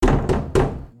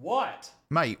What?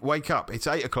 Mate, wake up. It's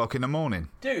 8 o'clock in the morning.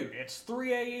 Dude, it's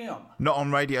 3 a.m. Not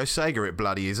on Radio Sega, it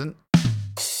bloody isn't.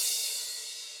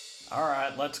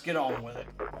 Alright, let's get on with it.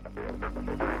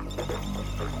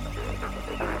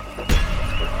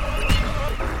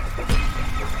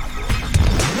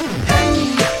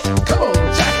 Hey, come on,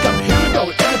 Jack up, here we go.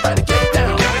 Everybody get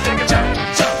down. Jump,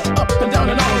 jump, up and down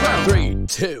and all around. 3,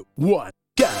 2, 1,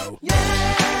 go. Yeah,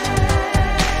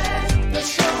 the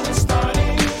show is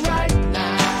starting right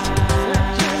now.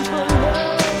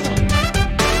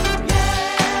 Yeah,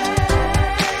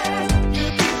 you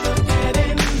people get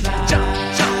in line. Jump,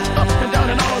 jump, up and down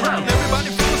and all around. Everybody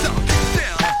feels up, get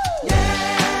down. Yeah,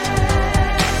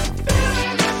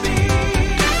 feeling the beat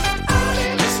out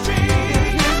in the street.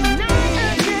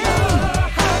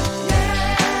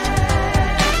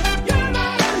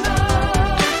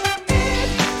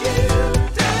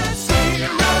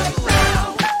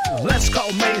 Let's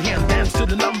call mayhem, dance to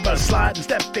the number, sliding,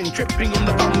 stepping, tripping in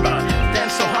the bumper.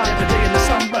 Dance so hard every day in the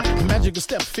summer. Magical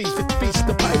step feet, 50 feet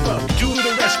the piper. Do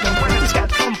the rest, now where did this cat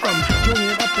come from? Doing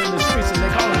it up in the streets and they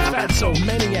call him fat. So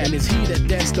many and it's he that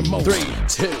danced the most. 3,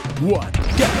 2, 1,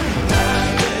 go.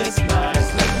 Life is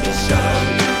nice, let me show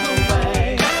you the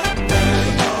way.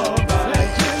 Feel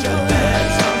alright, just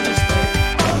dance on the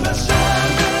stage. On the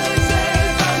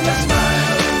Champs-Elysees, on the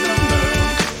smile in the moon.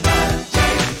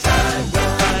 Magic time,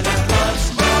 we'll find it once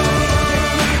more.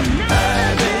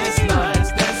 Life is nice,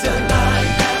 dancing like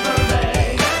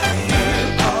cabaret. Feel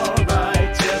alright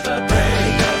till the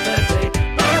break of the day.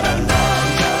 By the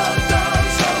long dawn,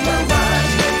 summer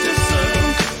rise way too soon.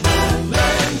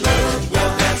 Move and groove,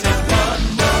 we'll dance it one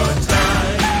more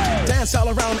time. Dance all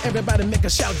around, everybody make a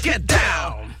shout, get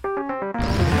down.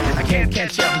 I can't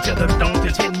catch up until the dawn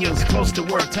continues. Close to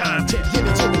work time. Give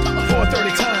it to me,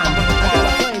 4:30 time. While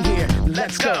I'm playing here,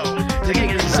 let's go. The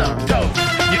gig is up, go.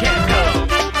 You can't go.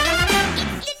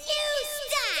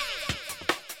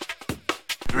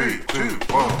 3, 2,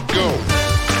 1, go.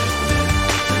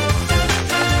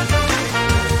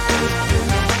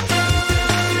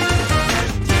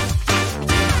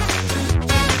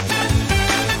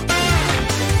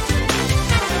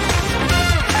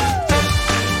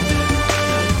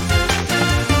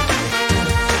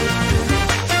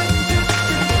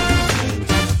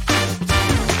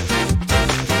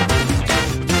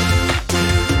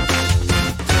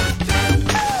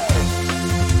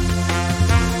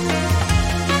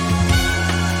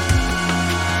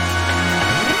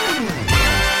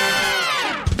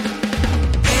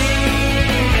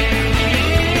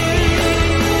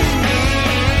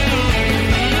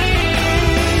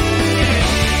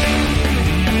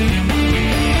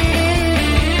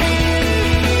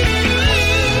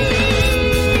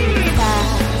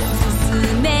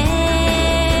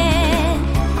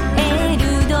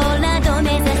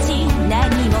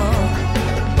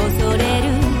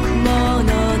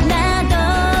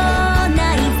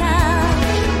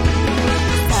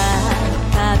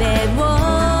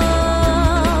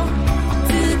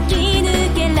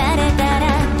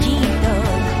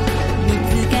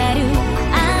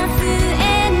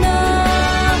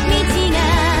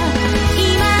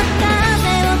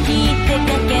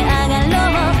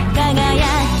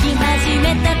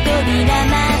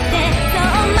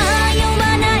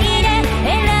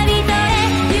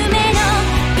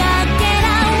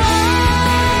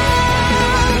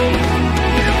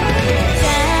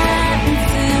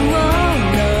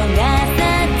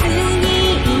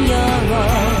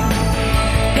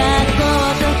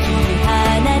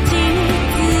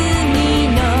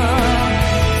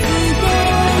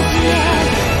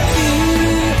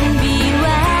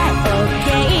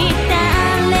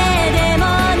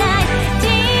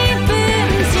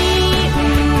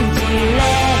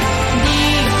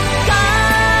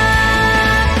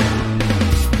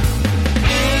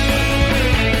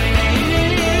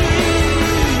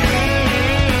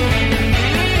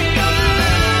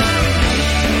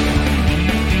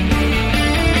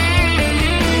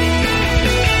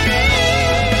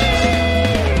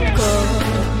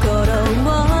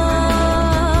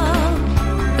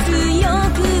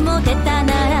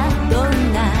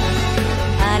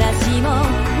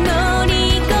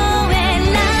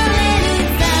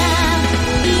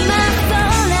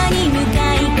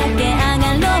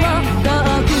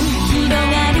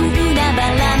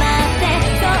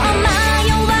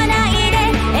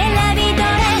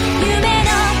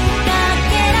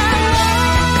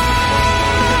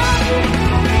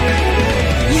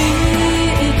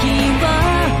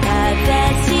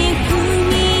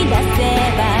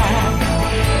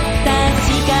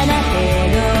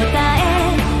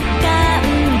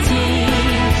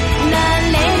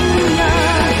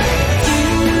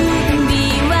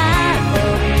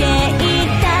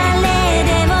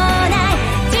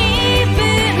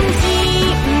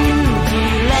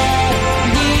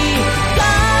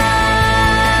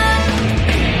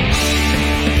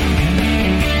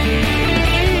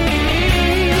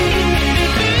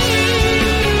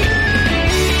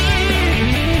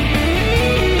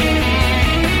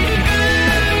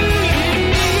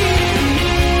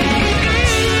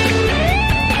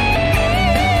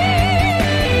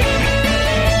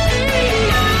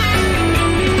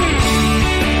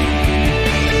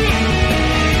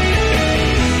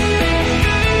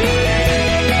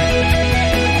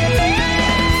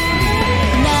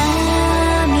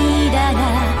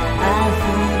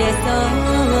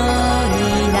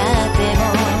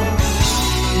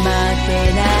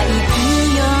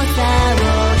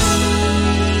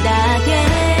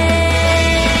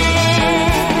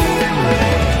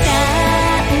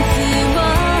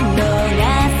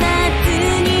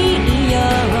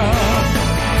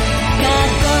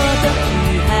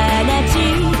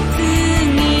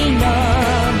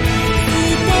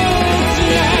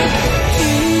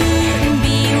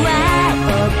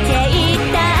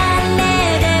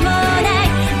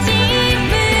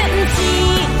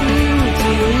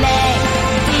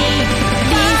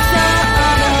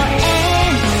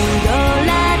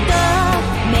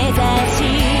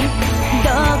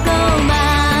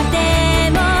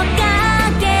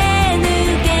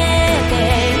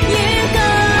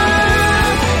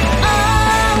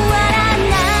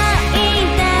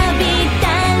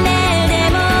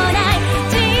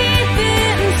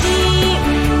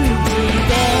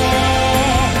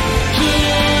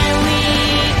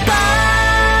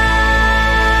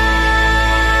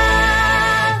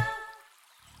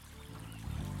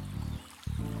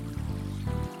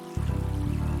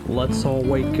 let's all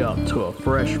wake up to a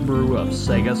fresh brew of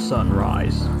Sega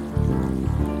Sunrise.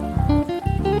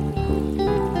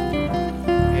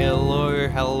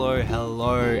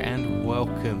 Hello, and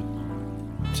welcome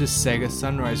to Sega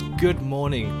Sunrise. Good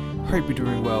morning, hope you're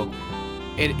doing well.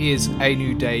 It is a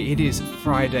new day, it is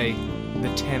Friday the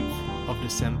 10th of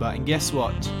December, and guess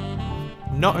what?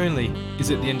 Not only is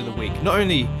it the end of the week, not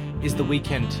only is the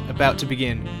weekend about to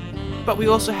begin, but we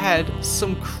also had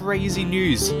some crazy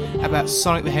news about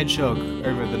Sonic the Hedgehog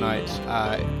over the night,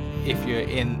 if you're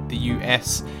in the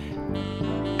US.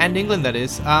 And England, that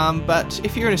is. But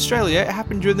if you're in Australia, it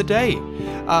happened during the day.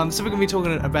 So we're going to be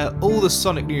talking about all the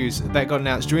Sonic news that got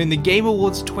announced during the Game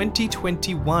Awards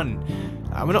 2021.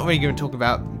 We're not really going to talk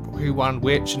about who won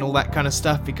which and all that kind of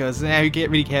stuff, because who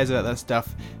really cares about that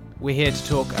stuff. We're here to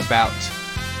talk about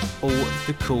all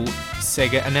the cool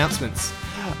Sega announcements.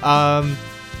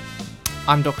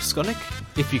 I'm Dr. Skonic,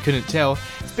 if you couldn't tell.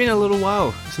 It's been a little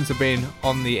while since I've been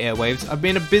on the airwaves. I've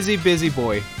been a busy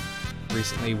boy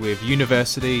recently with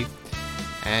university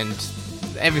and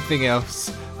everything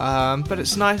else, but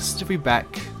it's nice to be back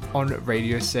on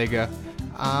Radio Sega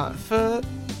for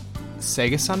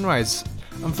Sega Sunrise.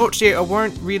 Unfortunately, I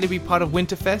won't really be part of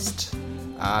Winterfest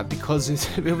because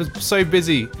it was so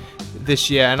busy this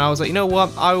year, and I was like, you know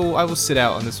what, I will sit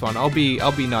out on this one. I'll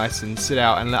be nice and sit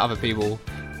out and let other people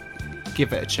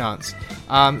give it a chance.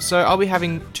 So I'll be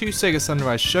having 2 Sega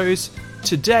Sunrise shows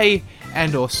today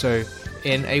and also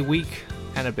in a week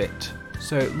and a bit,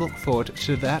 so look forward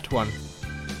to that one.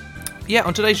 Yeah,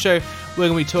 on today's show we're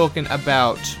going to be talking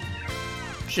about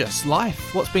just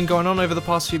life, what's been going on over the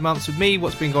past few months with me,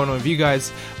 what's been going on with you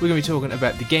guys. We're going to be talking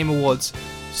about the Game Awards,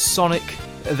 Sonic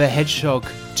the Hedgehog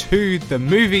 2, the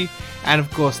movie, and of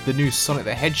course the new Sonic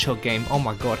the Hedgehog game. Oh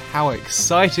my god, how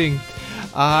exciting.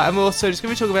 And we're also just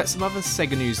going to be talking about some other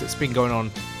Sega news that's been going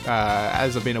on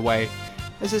as I've been away,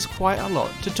 as there's quite a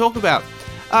lot to talk about.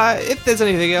 If there's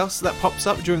anything else that pops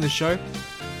up during the show,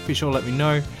 be sure to let me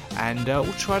know, and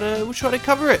we'll try to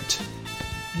cover it.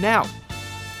 Now,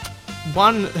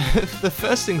 the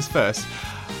first things first,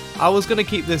 I was going to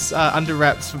keep this under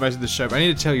wraps for most of the show, but I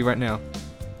need to tell you right now,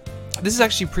 this is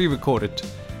actually pre-recorded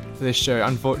for this show,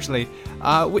 unfortunately,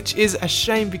 which is a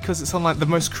shame because it's on like the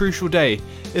most crucial day.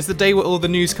 It's the day where all the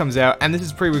news comes out, and this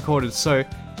is pre-recorded, so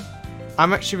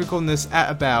I'm actually recording this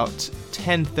at about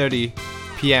 10:30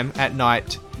 PM at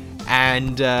night,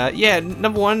 and yeah,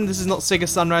 number one, this is not Sega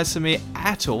Sunrise for me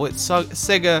at all. It's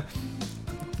Sega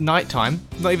nighttime,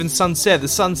 not even sunset. The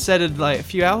sun setted like a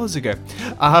few hours ago.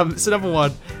 So number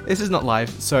one, this is not live.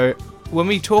 So when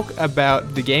we talk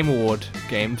about the Game Award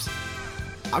games,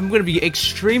 I'm going to be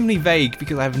extremely vague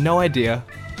because I have no idea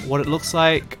what it looks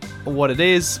like, or what it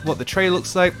is, what the trailer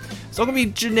looks like. So I'm going to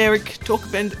be generic, talk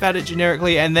about it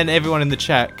generically, and then everyone in the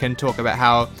chat can talk about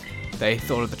how they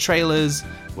thought of the trailers,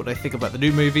 what they think about the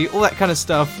new movie, all that kind of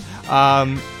stuff.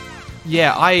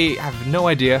 Yeah, I have no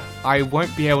idea. I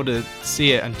won't be able to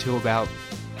see it until about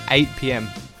 8 PM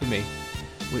for me,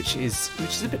 which is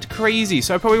a bit crazy.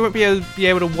 So I probably won't be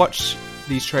able to watch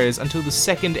these trailers until the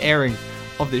second airing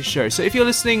of this show. So if you're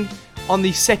listening on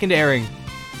the second airing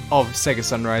of Sega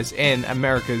Sunrise in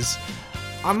Americas,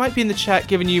 I might be in the chat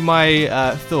giving you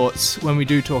my thoughts when we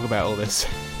do talk about all this.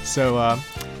 So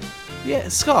yeah,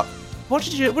 Scott, what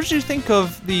did you think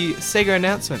of the Sega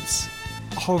announcements?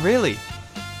 Oh really?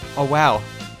 Oh wow.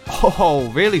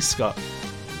 Oh really, Scott?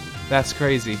 That's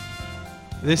crazy.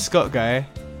 This Scott guy,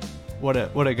 what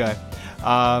a guy.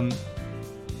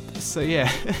 So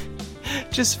yeah,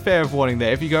 just fair warning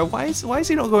there. If you go, why is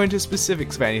he not going into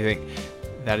specifics about anything?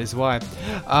 That is why.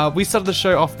 We started the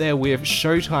show off there with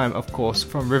Showtime, of course,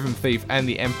 from Rhythm Thief and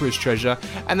the Emperor's Treasure,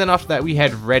 and then after that we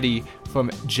had Ready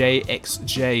from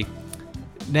JXJ.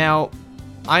 Now,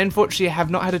 I unfortunately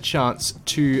have not had a chance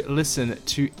to listen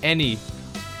to any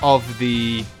of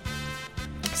the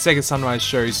Sega Sunrise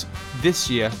shows this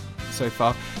year so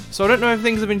far, so I don't know if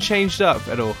things have been changed up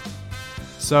at all.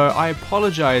 So I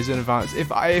apologise in advance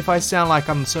if I sound like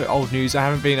I'm so old news. I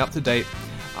haven't been up to date.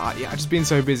 Yeah, I've just been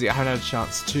so busy. I haven't had a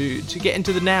chance to get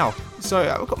into the now. So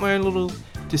I've got my own little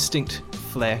distinct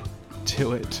flair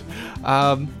to it.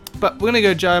 But we're gonna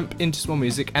go jump into some more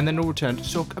music, and then we'll return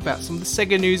to talk about some of the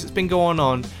Sega news that's been going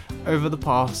on over the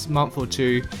past month or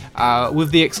two, with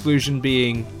the exclusion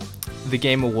being the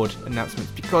Game Award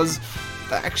announcements, because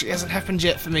that actually hasn't happened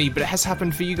yet for me, but it has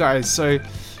happened for you guys. So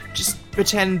just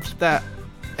pretend that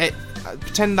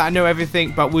I know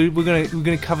everything, but we're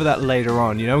gonna cover that later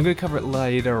on. You know, we're gonna cover it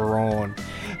later on.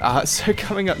 So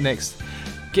coming up next,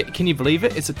 can you believe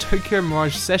it? It's a Tokyo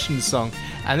Mirage Sessions song,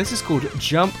 and this is called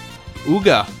Jump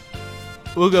Ooga.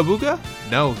 Ooga Booga?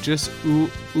 No, just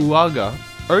Ooga.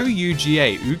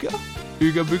 Ouga?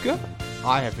 Ooga Booga?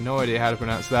 I have no idea how to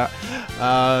pronounce that.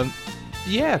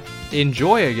 Yeah,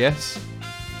 enjoy, I guess.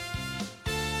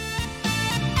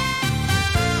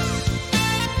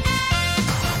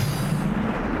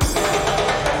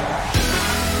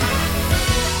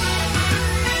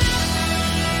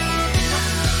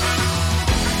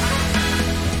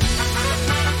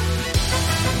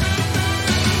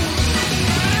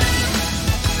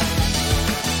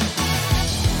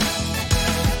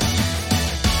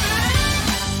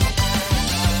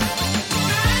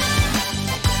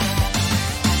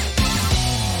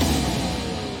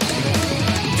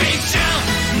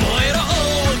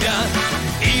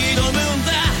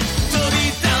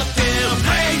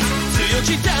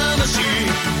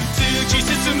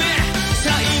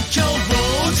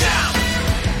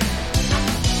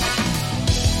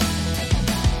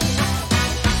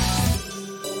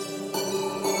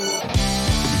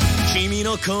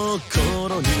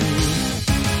心に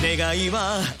願い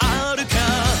はあるか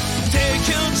提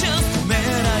供じゃ止め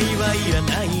ないはいら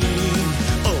ない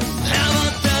羽ば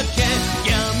たけ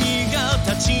闇が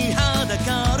立ちはだ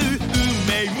かる運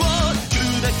命を砕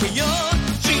けよ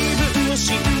自分を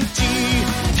信じ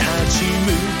立ち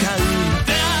向かうん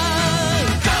だ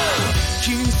傷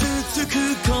つ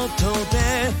くことで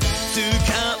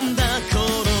掴んだこの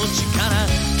力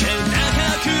気高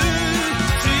く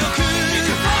強く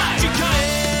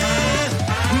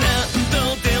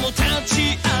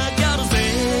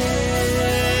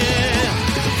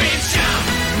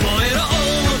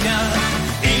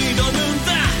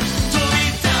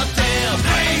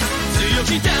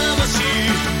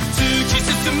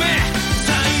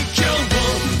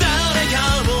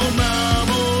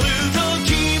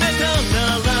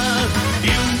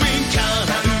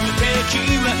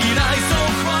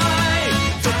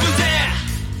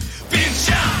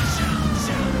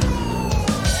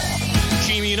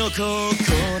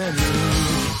心に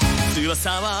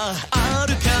翼はあ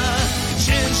るか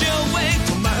Change your way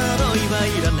戸惑いはい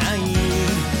らない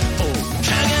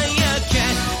輝け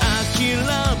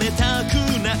諦めたく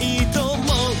ないと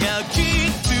もが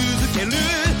き続ける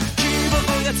希望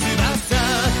が翼戦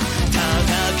う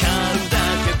だ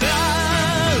けだ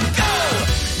Go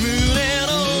胸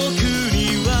の奥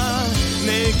には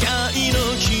願いの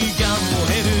火が燃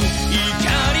える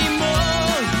怒りも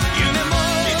夢も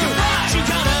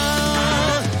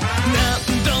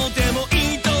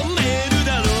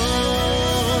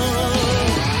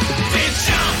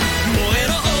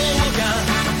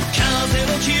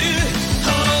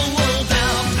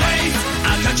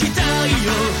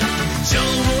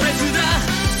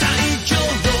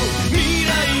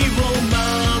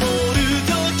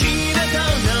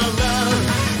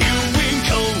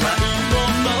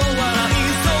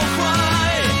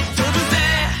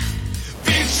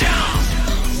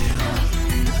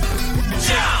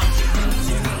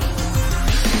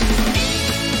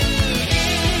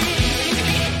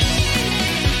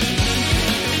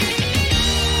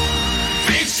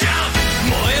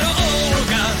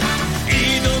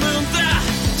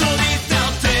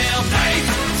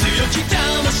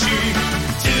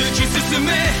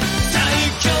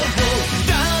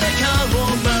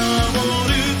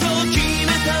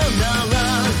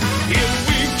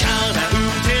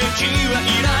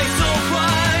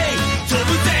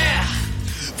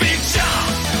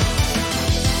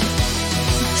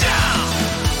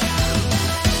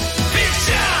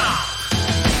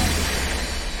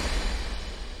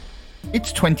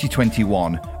It's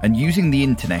 2021, and using the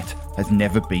internet has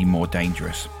never been more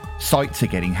dangerous. Sites are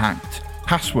getting hacked,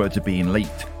 passwords are being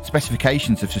leaked,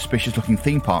 specifications of suspicious-looking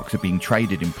theme parks are being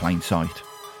traded in plain sight.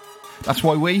 That's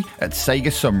why we at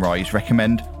Sega Sunrise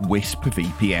recommend Wisp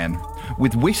VPN.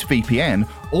 With Wisp VPN,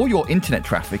 all your internet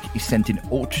traffic is sent in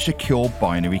ultra-secure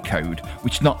binary code,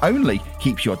 which not only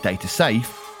keeps your data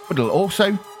safe, but it'll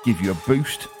also give you a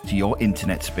boost to your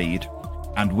internet speed.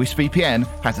 And Wisp VPN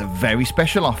has a very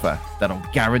special offer that'll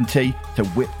guarantee to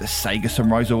whip the Sega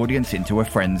Sunrise audience into a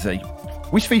frenzy.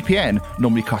 Wisp VPN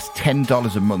normally costs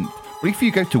 $10 a month, but if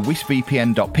you go to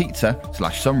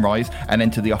wispvpn.pizza/sunrise and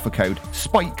enter the offer code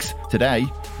SPIKES today,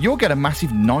 you'll get a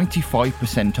massive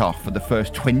 95% off for the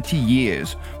first 20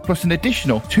 years, plus an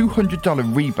additional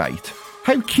 $200 rebate.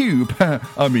 How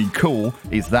cool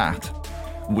is that?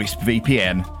 Wisp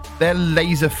VPN. They're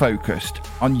laser focused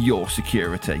on your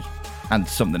security. And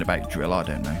something about drill, I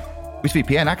don't know. Wisp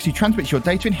VPN actually transmits your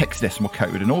data in hexadecimal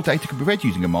code, and all data can be read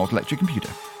using a mild electric computer.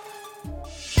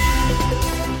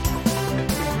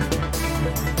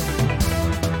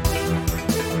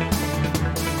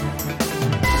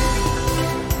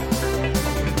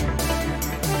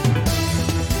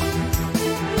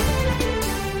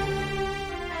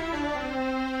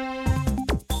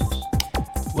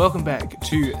 welcome back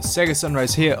to Sega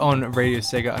Sunrise here on Radio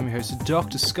Sega. I'm your host,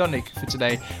 Dr. Skotnik, for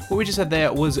today. What we just had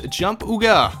there was Jump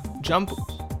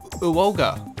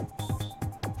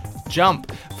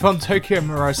from Tokyo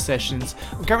Mirage Sessions.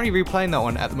 I'm currently replaying that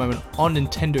one at the moment on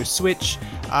Nintendo Switch.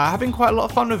 Having quite a lot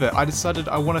of fun with it. I decided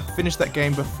I want to finish that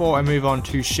game before I move on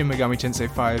to Shin Megami Tensei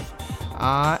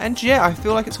 5. And yeah, I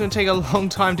feel like it's going to take a long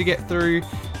time to get through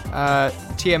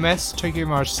TMS, Tokyo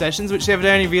Mirage Sessions, which the other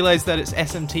day only realised that it's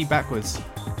SMT backwards.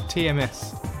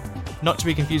 TMS. Not to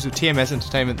be confused with TMS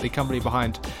Entertainment, the company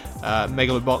behind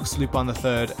Megalobox, Lupin the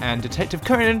Third, and Detective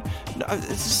Conan. No,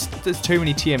 there's too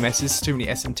many TMSs, too many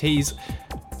SMTs.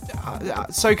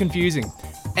 So confusing.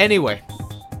 Anyway,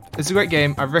 it's a great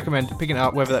game. I recommend picking it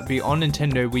up, whether that be on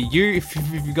Nintendo Wii U, if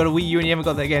you've got a Wii U and you haven't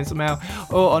got that game somehow,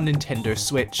 or on Nintendo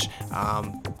Switch.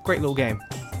 Great little game.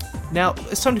 Now,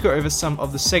 it's time to go over some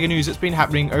of the Sega news that's been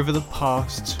happening over the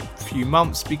past few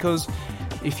months, because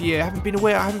if you haven't been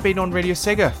aware, I haven't been on Radio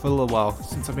Sega for a little while,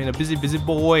 since I've been a busy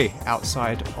boy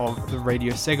outside of the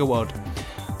Radio Sega world.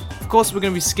 Of course, we're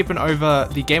going to be skipping over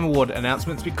the Game Award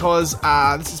announcements, because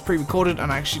this is pre-recorded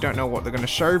and I actually don't know what they're going to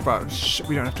show, but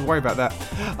we don't have to worry about that.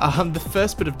 The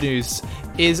first bit of news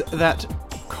is that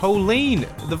Colleen,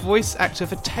 the voice actor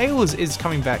for Tails, is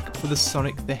coming back for the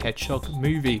Sonic the Hedgehog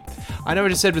movie. I know I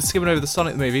just said we're skipping over the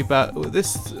Sonic movie, but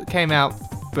this came out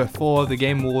before the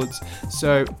Game Awards,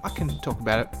 so I can talk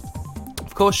about it.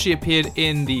 Of course, she appeared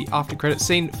in the after credits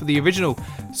scene for the original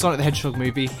Sonic the Hedgehog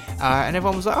movie, and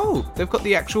everyone was like, oh, they've got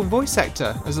the actual voice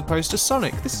actor as opposed to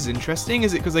Sonic. This is interesting.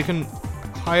 Is it because they couldn't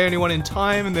hire anyone in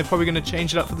time and they're probably going to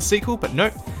change it up for the sequel? But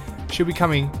no, she'll be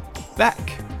coming back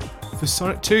for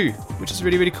Sonic 2, which is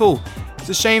really, really cool. It's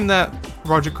a shame that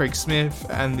Roger Craig Smith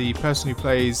and the person who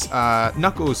plays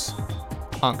Knuckles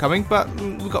aren't coming, but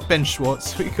we've got Ben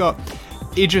Schwartz, we've got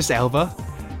Idris Elba,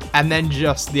 and then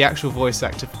just the actual voice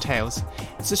actor for Tails.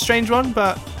 It's a strange one,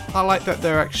 but I like that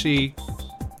they're actually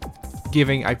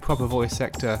giving a proper voice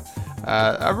actor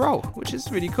a role, which is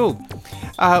really cool.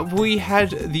 We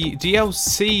had the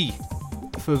DLC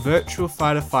for Virtua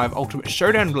Fighter 5 Ultimate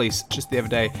Showdown release just the other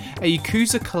day, a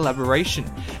Yakuza collaboration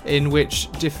in which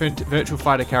different Virtua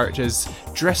Fighter characters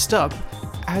dressed up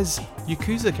as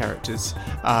Yakuza characters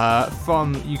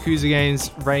from Yakuza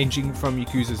games ranging from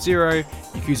Yakuza 0,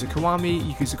 Yakuza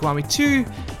Kiwami 2,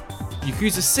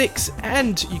 Yakuza 6,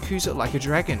 and Yakuza Like a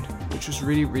Dragon, which was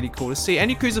really, really cool to see,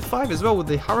 and Yakuza 5 as well with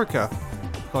the Haruka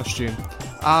costume.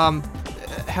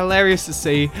 Hilarious to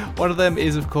see. One of them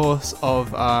is, of course,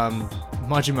 of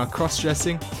Majima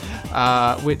cross-dressing,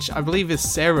 which I believe is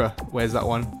Sarah wears that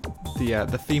one,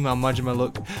 the female Majima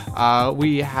look.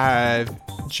 We have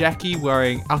Jackie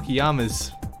wearing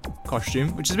Akiyama's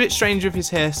costume, which is a bit strange with his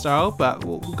hairstyle, but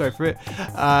we'll go for it.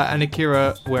 And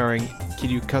Akira wearing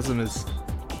Kiryu Kazuma's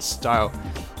style.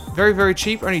 Very, very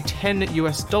cheap, only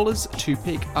 $10 to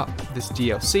pick up this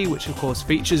DLC, which of course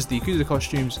features the Yakuza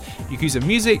costumes, Yakuza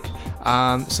music,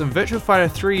 some Virtua Fighter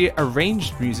 3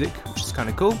 arranged music, which is kind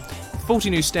of cool, 40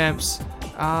 new stamps,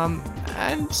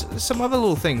 and some other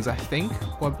little things, I think.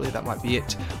 Well, I believe that might be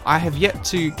it. I have yet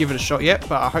to give it a shot yet,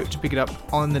 but I hope to pick it up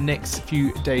on the next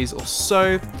few days or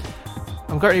so.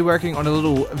 I'm currently working on a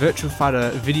little Virtua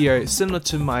Fighter video similar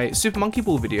to my Super Monkey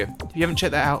Ball video. If you haven't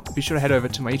checked that out, be sure to head over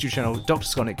to my YouTube channel, Dr.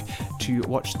 Skotnik, to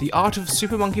watch the art of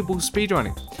Super Monkey Ball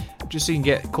speedrunning, just so you can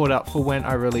get caught up for when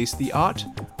I release the art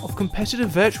of competitive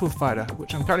Virtua Fighter,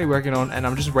 which I'm currently working on, and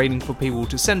I'm just waiting for people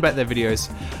to send back their videos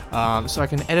so I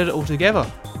can edit it all together.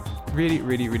 Really,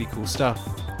 really, really cool stuff.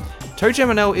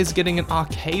 ToeJam & Earl is getting an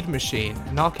arcade machine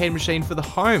for the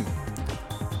home,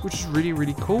 which is really,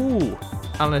 really cool.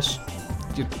 Unless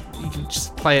you can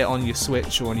just play it on your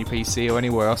Switch or on your PC or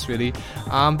anywhere else, really.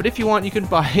 But if you want, you can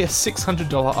buy a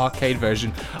 $600 arcade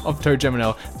version of ToeJam &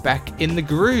 Earl back in the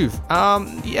groove.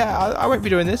 Yeah, I won't be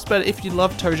doing this, but if you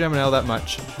love ToeJam & Earl that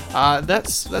much,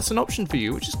 that's an option for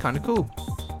you, which is kind of cool.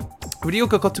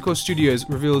 Ryoka Kotoko Studios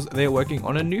reveals they are working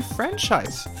on a new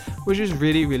franchise, which is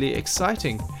really, really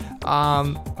exciting.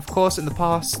 Of course, in the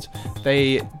past,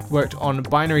 they worked on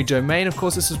Binary Domain. Of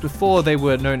course, this was before they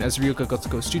were known as Ryoka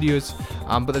Kotoko Studios,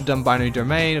 but they've done Binary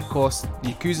Domain, of course,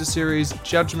 the Yakuza series,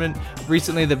 Judgment.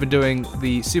 Recently, they've been doing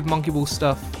the Super Monkey Ball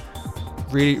stuff.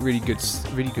 Really, really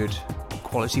good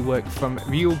quality work from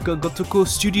Ryoka Kotoko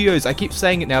Studios. I keep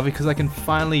saying it now because I can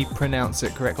finally pronounce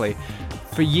it correctly.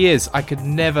 For years, I could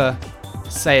never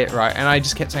say it right, and I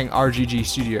just kept saying RGG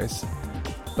Studios.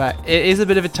 But it is a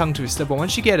bit of a tongue twister, but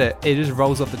once you get it, it just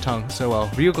rolls off the tongue so well.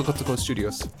 Ryoka Kotoko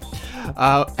Studios.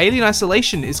 Alien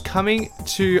Isolation is coming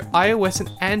to iOS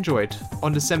and Android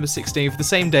on December 16th, the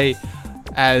same day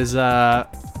as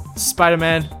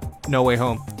Spider-Man No Way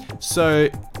Home. So,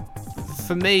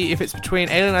 for me, if it's between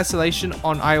Alien Isolation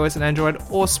on iOS and Android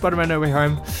or Spider-Man No Way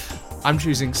Home, I'm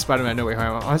choosing Spider-Man No Way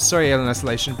Home. I'm sorry, Alien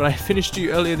Isolation, but I finished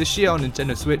you earlier this year on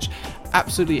Nintendo Switch.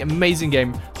 Absolutely amazing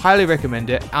game. Highly recommend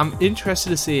it. I'm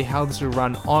interested to see how this will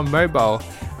run on mobile.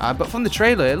 But from the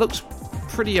trailer, it looks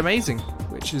pretty amazing,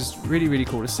 which is really, really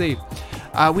cool to see.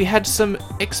 We had some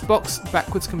Xbox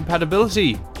backwards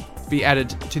compatibility be added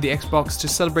to the Xbox to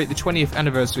celebrate the 20th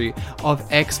anniversary of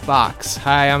Xbox.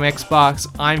 Hi, I'm Xbox.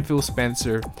 I'm Phil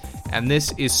Spencer. And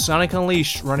this is Sonic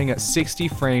Unleashed running at 60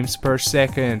 frames per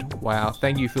second. Wow,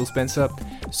 thank you, Phil Spencer.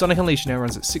 Sonic Unleashed now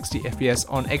runs at 60 FPS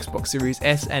on Xbox Series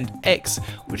S and X,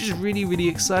 which is really, really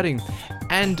exciting.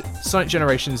 And Sonic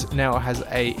Generations now has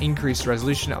a increased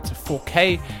resolution up to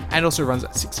 4K and also runs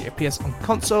at 60 FPS on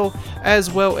console, as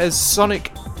well as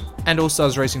Sonic and All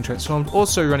Stars Racing Transformed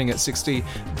also running at 60,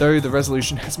 though the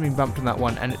resolution hasn't been bumped on that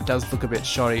one and it does look a bit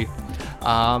shoddy.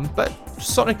 But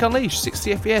Sonic Unleashed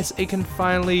 60 FPS, it can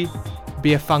finally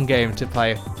be a fun game to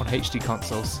play on HD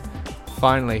consoles.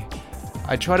 Finally.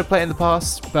 I tried to play it in the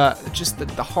past, but just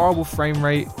the horrible frame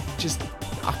rate,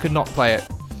 I could not play it.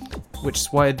 Which is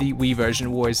why the Wii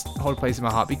version will always hold a place in my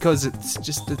heart, because it's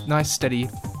just a nice steady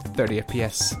 30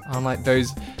 FPS, unlike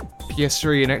those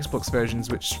PS3 and Xbox versions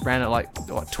which ran at like,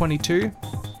 what, 22?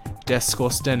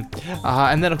 Disgusting.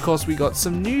 And then of course we got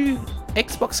some new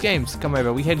Xbox games come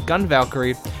over. We had Gun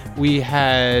Valkyrie, we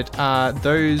had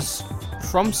those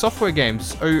From Software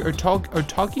games,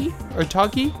 Otogi?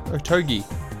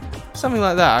 Something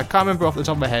like that, I can't remember off the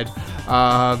top of my head.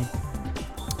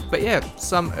 But yeah,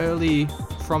 some early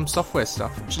From Software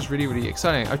stuff, which is really, really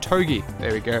exciting. Otogi,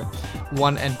 there we go,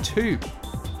 1 and 2.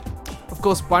 Of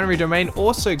course, Binary Domain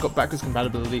also got backwards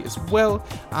compatibility as well,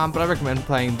 but I recommend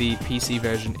playing the PC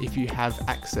version if you have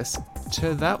access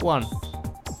to that one.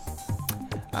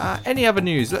 Any other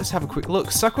news? Let's have a quick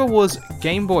look. Sakura Wars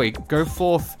Game Boy Go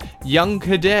Forth Young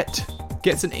Cadet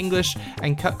gets an English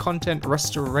and cut content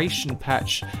restoration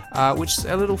patch, which is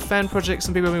a little fan project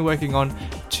some people have been working on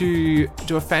to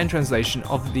do a fan translation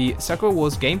of the Sakura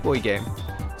Wars Game Boy game.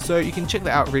 So you can check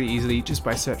that out really easily just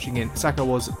by searching in Sakura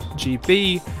Wars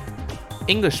GB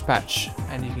English patch,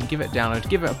 and you can give it a download,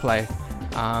 give it a play.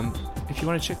 If you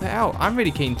want to check that out, I'm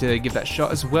really keen to give that a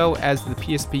shot, as well as the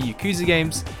PSP Yakuza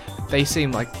games. They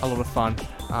seem like a lot of fun.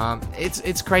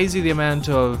 It's crazy the amount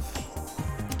of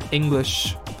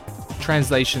English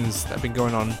translations that have been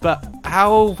going on, but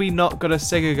how have we not got a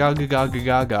Sega Gaga Gaga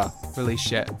Gaga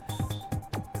release yet?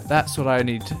 That's what I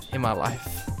need in my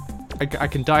life. I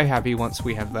can die happy once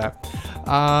we have that.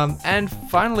 And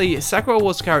finally, Sakura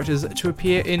Wars characters to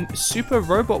appear in Super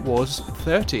Robot Wars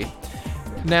 30.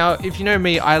 Now, if you know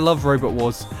me, I love Robot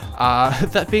Wars,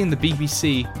 that being the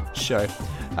BBC show,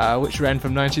 which ran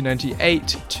from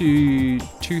 1998 to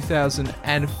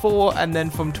 2004, and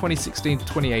then from 2016 to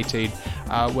 2018,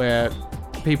 where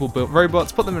people built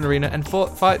robots, put them in an arena, and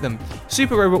fight them.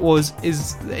 Super Robot Wars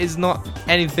is not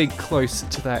anything close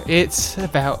to that. It's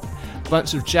about a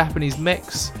bunch of Japanese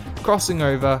mechs crossing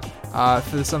over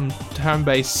for some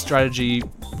turn-based strategy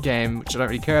game, which I don't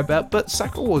really care about, but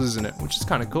Sakura Wars is in it, which is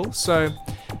kind of cool. So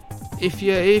if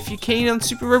you're keen on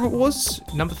Super Robot Wars,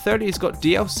 number 30 has got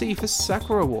DLC for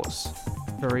Sakura Wars.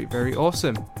 Very, very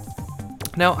awesome.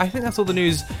 Now, I think that's all the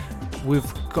news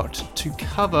we've got to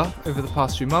cover over the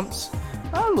past few months.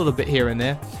 A little bit here and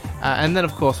there. And then,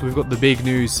 of course, we've got the big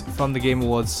news from the Game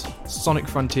Awards. Sonic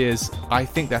Frontiers, I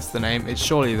think that's the name, it's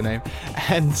surely the name,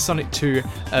 and Sonic 2,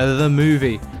 the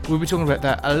movie. We'll be talking about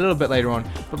that a little bit later on.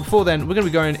 But before then, we're going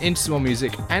to be going into some more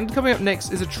music. And coming up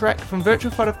next is a track from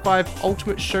Virtua Fighter 5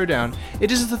 Ultimate Showdown.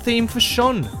 It is the theme for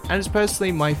Sean, and it's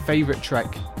personally my favourite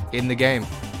track in the game.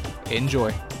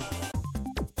 Enjoy.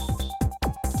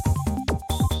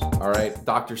 Alright,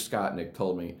 Dr. Scottnick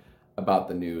told me about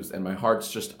the news, and my heart's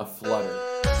just aflutter.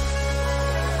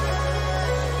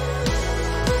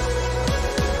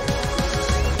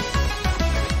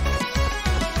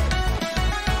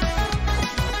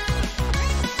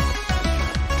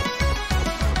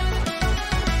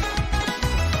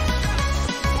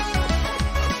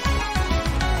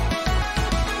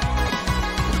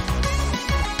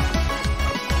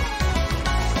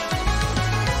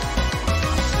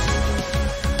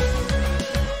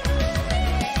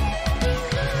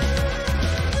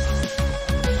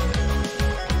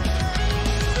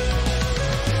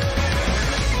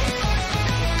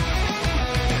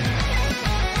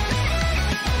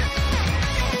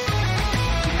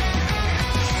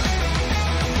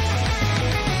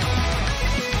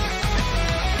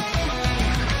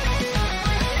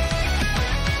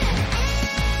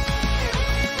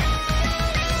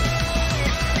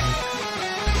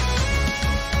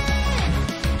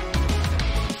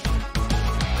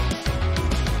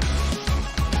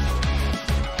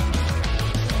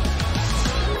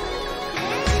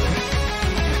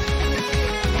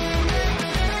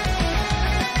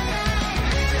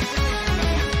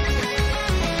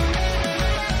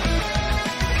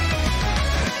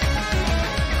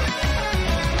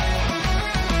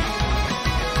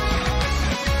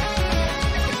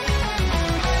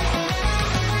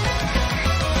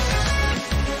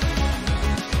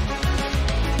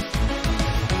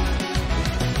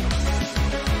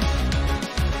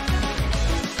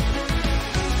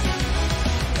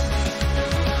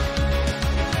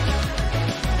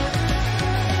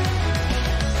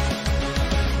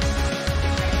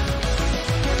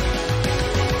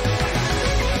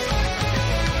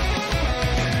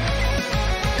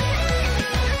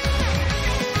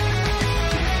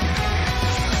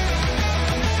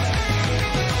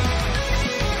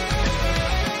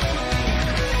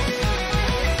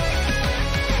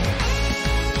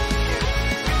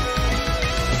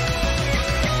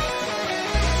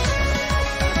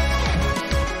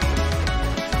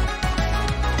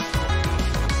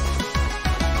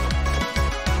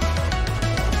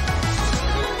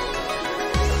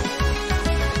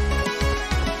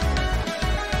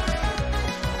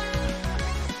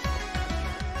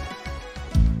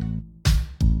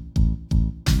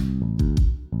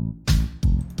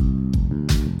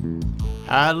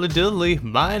 Hello diddly,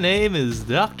 my name is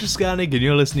Dr. Skarnik and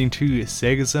you're listening to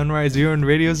Sega Sunrise here on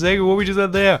Radio Sega. What we just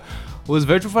had there was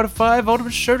Virtual Fighter 5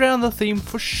 Ultimate Showdown, the theme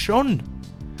for Shon.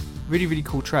 Really, really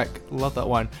cool track. Love that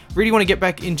one. Really want to get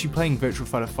back into playing Virtual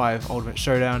Fighter 5 Ultimate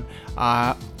Showdown.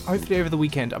 Hopefully over the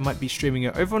weekend I might be streaming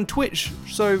it over on Twitch,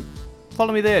 so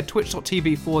follow me there,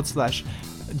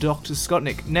 twitch.tv/Dr.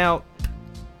 Skarnik. Now,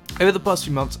 over the past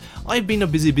few months, I've been a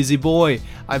busy boy.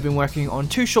 I've been working on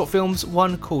 2 short films,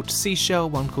 one called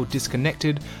Seashell, one called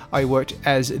Disconnected. I worked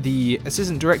as the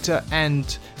assistant director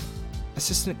and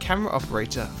assistant camera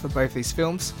operator for both these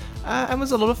films, and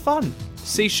was a lot of fun.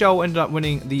 Seashell ended up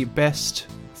winning the Best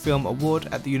Film Award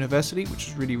at the university, which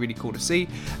was really, really cool to see.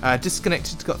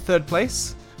 Disconnected got 3rd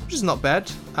place, which is not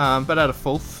bad, but out of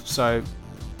 4th, so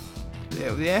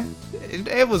yeah,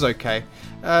 it was okay.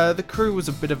 The crew was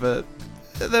a bit of a...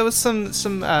 There was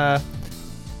some odd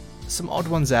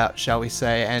ones out, shall we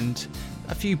say, and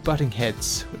a few butting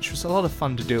heads, which was a lot of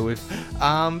fun to deal with.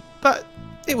 But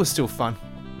it was still fun,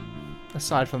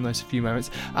 aside from those few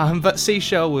moments. But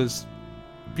Seashell was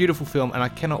a beautiful film, and I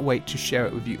cannot wait to share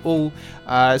it with you all.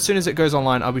 As soon as it goes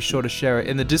online, I'll be sure to share it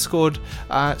in the Discord.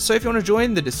 So if you want to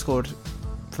join the Discord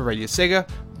for Radio Sega,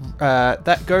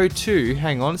 go to,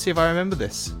 hang on, see if I remember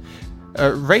this,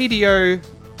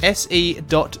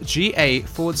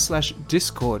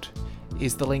 radiose.ga/Discord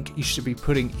is the link you should be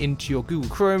putting into your Google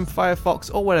Chrome,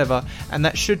 Firefox, or whatever, and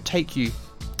that should take you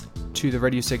to the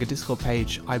Radio Sega Discord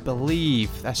page. I believe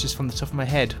that's just from the top of my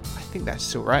head. I think that's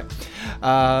still right.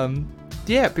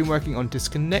 Yeah, been working on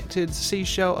Disconnected,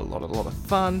 Seashell, a lot of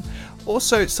fun.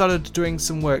 Also started doing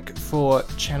some work for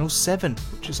Channel 7,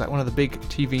 which is like one of the big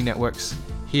TV networks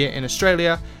here in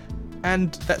Australia.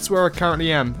 And that's where I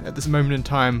currently am at this moment in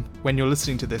time when you're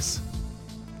listening to this.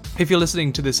 If you're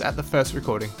listening to this at the first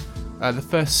recording, the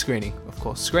first screening, of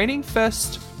course. Screening,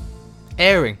 first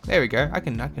airing. There we go. I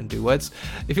can do words.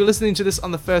 If you're listening to this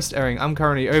on the first airing, I'm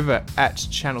currently over at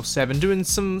Channel 7 doing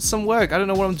some work. I don't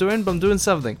know what I'm doing, but I'm doing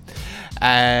something.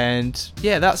 And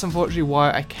yeah, that's unfortunately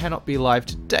why I cannot be live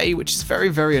today, which is very,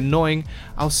 very annoying.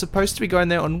 I was supposed to be going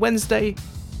there on Wednesday,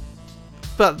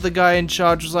 but the guy in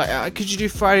charge was like, could you do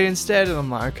Friday instead? And I'm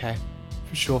like, okay,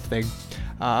 sure thing.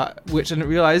 Which I didn't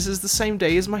realise is the same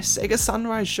day as my Sega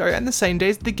Sunrise show and the same day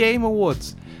as the Game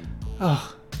Awards.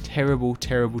 Oh, terrible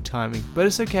timing. But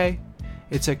it's okay.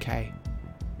 It's okay.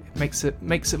 It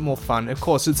makes it more fun. Of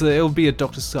course, it'll be a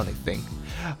Dr. Sonic thing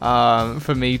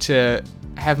for me to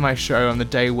have my show on the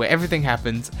day where everything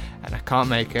happens and I can't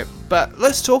make it. But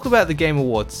let's talk about the Game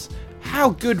Awards. How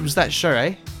good was that show,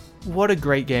 eh? What a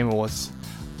great Game Awards.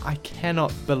 I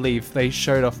cannot believe they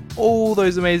showed off all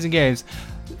those amazing games.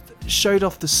 Showed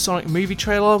off the Sonic movie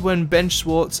trailer when Ben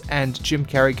Schwartz and Jim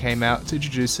Carrey came out to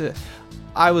introduce it.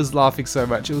 I was laughing so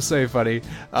much, it was so funny.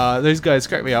 Those guys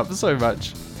cracked me up so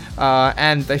much.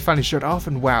 And they finally showed off,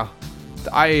 and wow.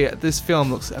 This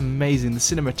film looks amazing. The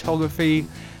cinematography,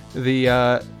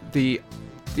 the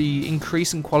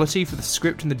increase in quality for the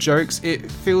script and the jokes,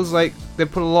 it feels like they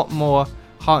put a lot more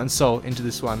heart and soul into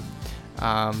this one.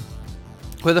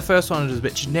 Where the first one was a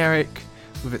bit generic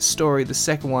with its story, the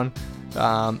second one,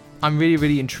 I'm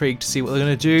really intrigued to see what they're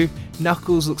going to do.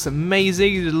 Knuckles looks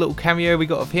amazing, the little cameo we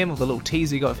got of him, or the little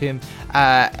teaser we got of him.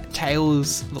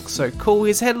 Tails looks so cool,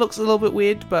 his head looks a little bit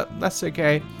weird, but that's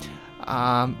okay.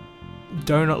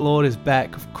 Donut Lord is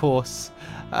back, of course.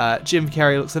 Jim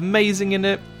Carrey looks amazing in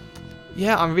it.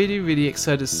 Yeah, I'm really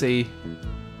excited to see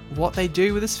what they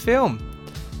do with this film.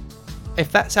 If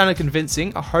that sounded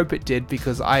convincing, I hope it did,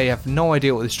 because I have no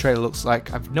idea what this trailer looks like.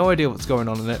 I have no idea what's going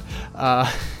on in it. I'm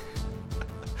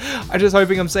just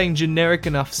hoping I'm saying generic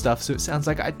enough stuff so it sounds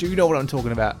like I do know what I'm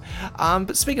talking about.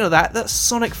 But speaking of that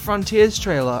Sonic Frontiers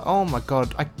trailer, oh my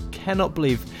god, I cannot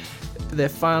believe they're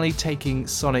finally taking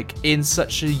Sonic in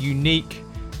such a unique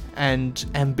and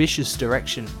ambitious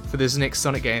direction for this next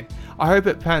Sonic game. I hope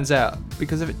it pans out,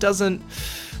 because if it doesn't,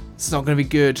 it's not going to be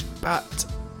good. But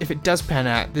if it does pan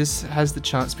out, this has the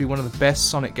chance to be one of the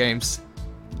best Sonic games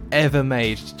ever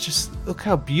made. Just look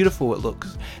how beautiful it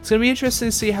looks. It's going to be interesting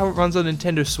to see how it runs on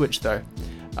Nintendo Switch though.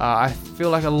 I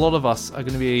feel like a lot of us are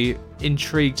going to be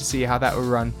intrigued to see how that will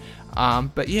run.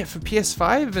 But yeah, for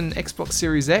PS5 and Xbox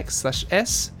Series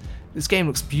X/S, this game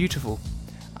looks beautiful.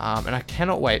 And I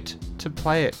cannot wait to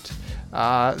play it.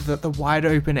 The wide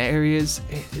open areas,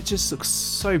 it just looks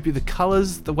so beautiful. The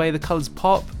colours, the way the colours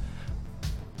pop,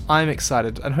 I'm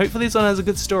excited. And hopefully this one has a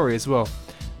good story as well.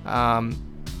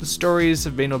 The stories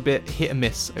have been a bit hit and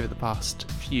miss over the past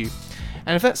few.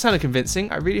 And if that sounded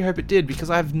convincing, I really hope it did, because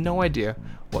I have no idea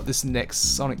what this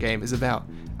next Sonic game is about.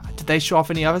 Did they show off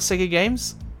any other Sega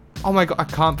games? Oh my god, I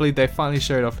can't believe they finally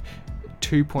showed off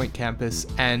 2 Point Campus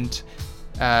and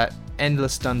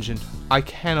Endless Dungeon. I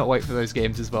cannot wait for those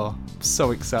games as well. I'm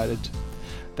so excited.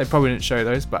 They probably didn't show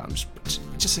those, but I'm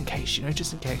just in case, you know,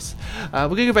 just in case. We're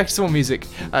going to go back to some more music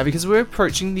because we're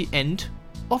approaching the end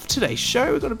of today's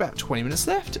show. We've got about 20 minutes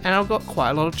left, and I've got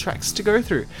quite a lot of tracks to go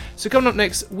through. So coming up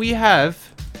next, we have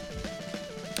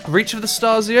Reach of the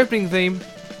Stars, the opening theme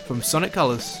from Sonic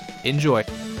Colors. Enjoy.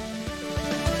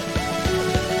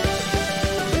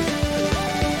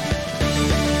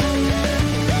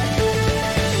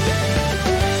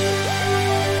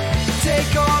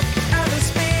 Take off at the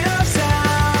speed of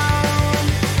sound.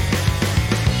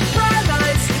 Bright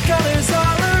lights and colors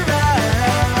all around.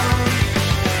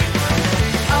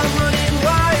 I'm running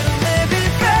wild,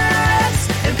 living fast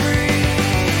and free.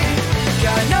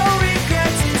 Got no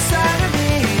regrets inside of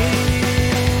me.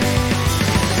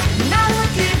 Not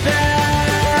looking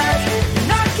back,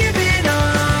 not giving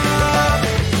up,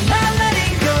 not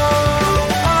letting go.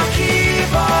 I'll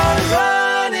keep on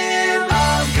running.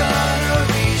 I'm gonna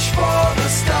reach for the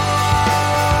stars,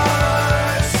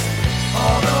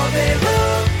 although they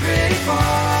look pretty far.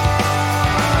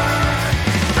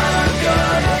 I'm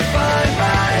gonna find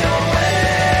my own way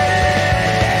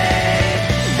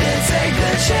and take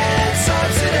the chance on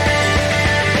today.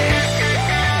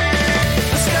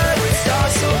 The skyward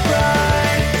stars so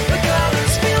bright, the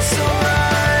colors feel so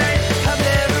right. I've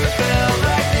never felt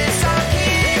like this. I'll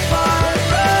keep on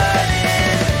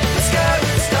running. The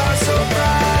skyward stars so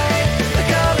bright, the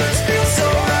colors feel so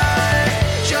right.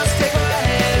 Just take my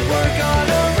hand, we're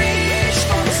gonna reach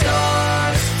for the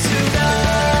stars tonight.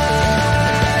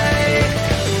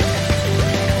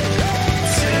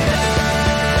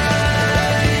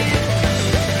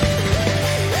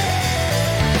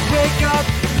 Wake up,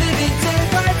 living day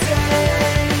by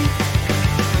day.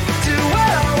 Do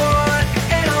what I want,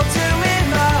 and I'll do it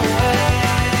my way.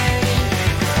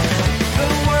 The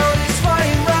world is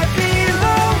flying right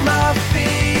below my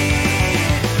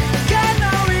feet. Got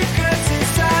no regrets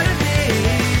inside of me.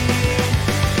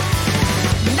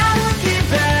 Not looking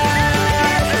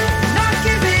back, not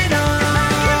giving up,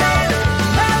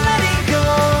 not letting go.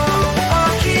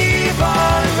 I'll keep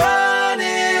on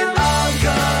running. I'm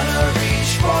gonna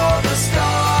reach for the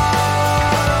stars,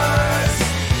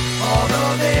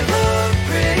 although they look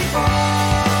pretty far.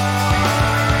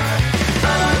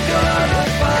 I'm gonna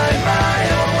find my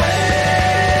own way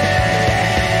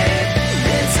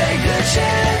and take the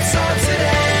chance on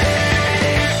today.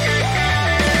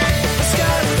 The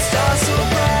skyward stars so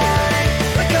bright,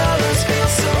 the colors feel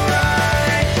so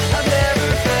right. I've never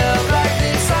felt like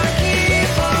this. I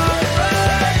keep on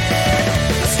running.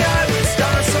 The skyward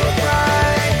stars so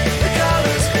bright, the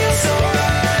colors feel so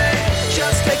right.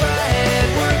 Just take my hand,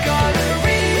 we're gonna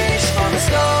reach for the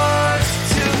stars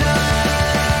tonight.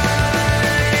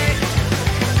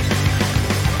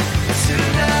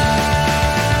 Tonight.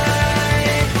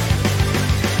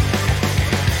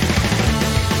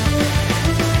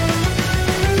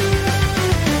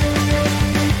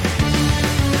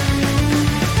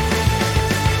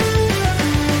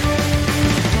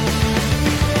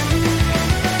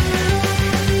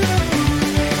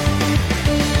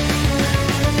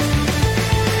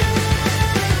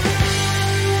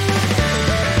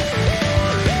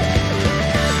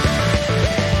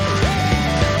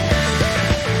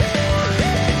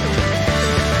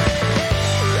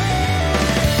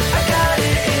 I got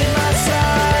it in my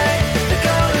sight, the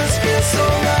colors feel so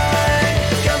right.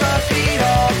 Got my feet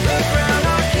off the ground,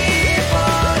 I'll keep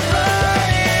on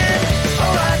running.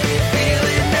 Oh, I can feel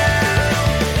it now,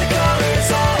 the colors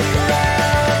all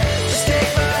around. Just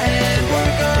take my hand,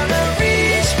 we're gonna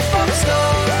reach for the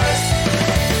stars.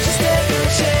 Just take a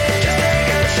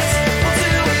chance, we'll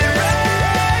do it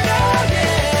right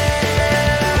again.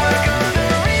 We're gonna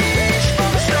reach for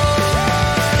the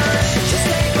stars. Just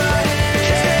take my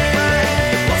hand,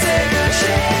 we'll take a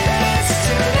chance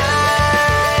tonight.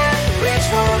 Reach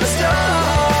for the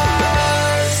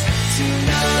stars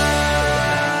tonight.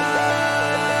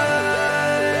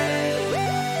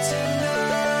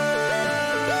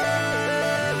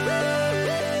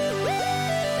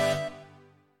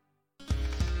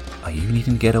 Are you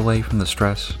needing to get away from the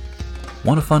stress?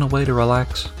 Want to find a way to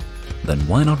relax? Then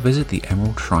why not visit the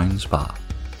Emerald Shrine Spa?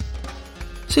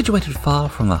 Situated far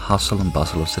from the hustle and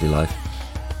bustle of city life,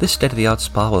 this state-of-the-art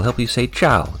spa will help you say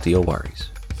ciao to your worries.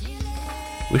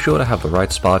 We're sure to have the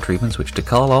right spa treatments which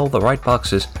tick all the right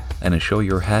boxes and ensure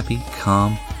you're happy,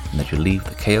 calm, and that you leave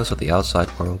the chaos of the outside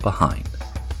world behind.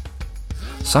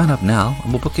 Sign up now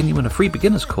and we'll book in you in a free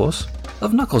beginner's course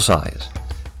of Knuckle Size,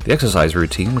 the exercise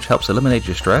routine which helps eliminate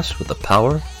your stress with the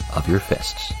power of your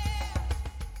fists.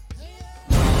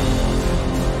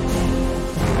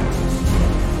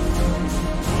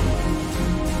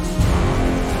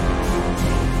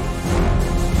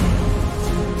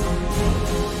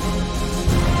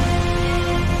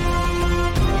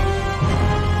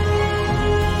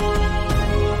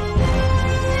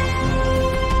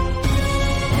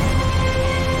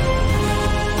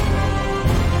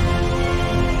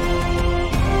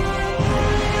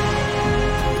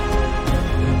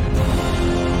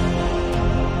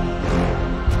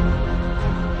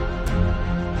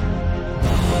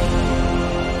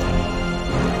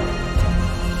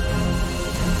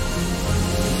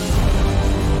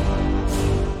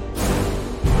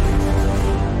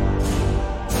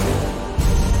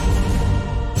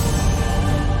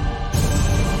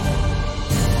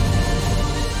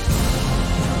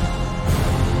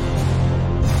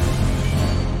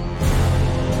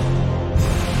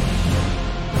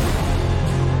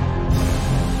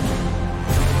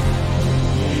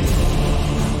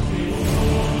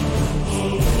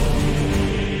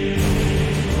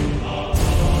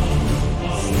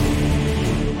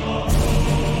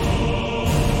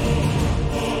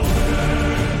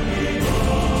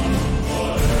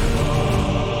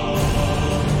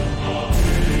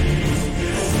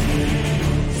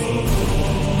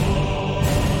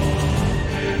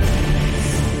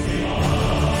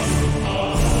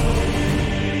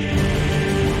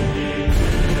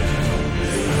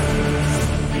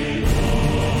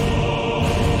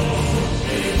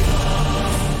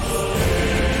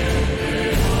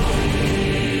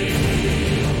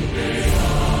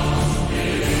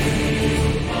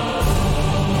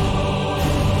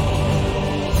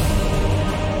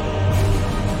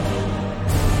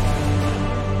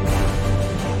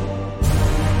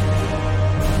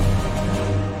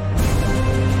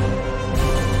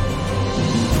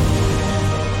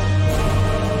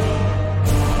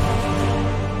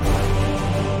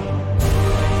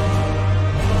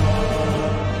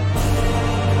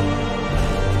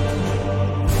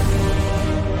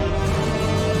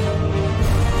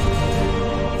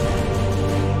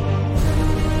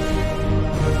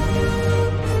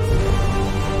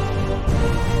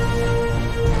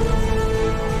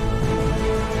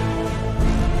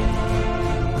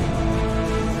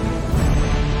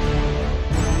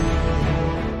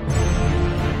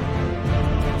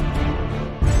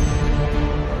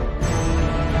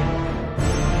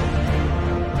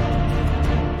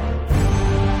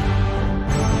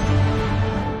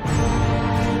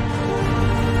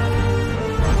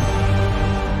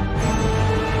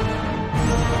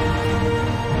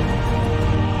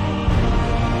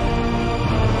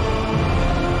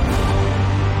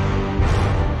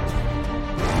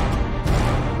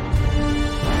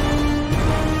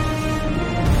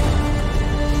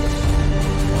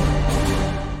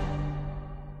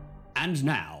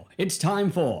 It's time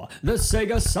for the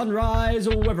Sega Sunrise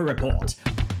Weather Report.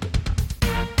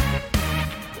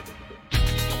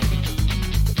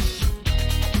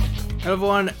 Hello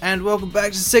everyone, and welcome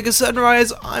back to Sega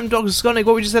Sunrise. I'm Dr. Sonic.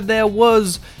 What we just had there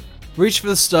was Reach for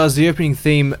the Stars, the opening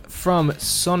theme from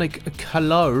Sonic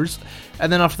Colors.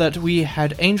 And then after that we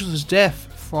had Angel's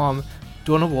Death from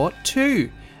Dawn of War 2.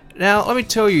 Now, let me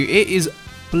tell you, it is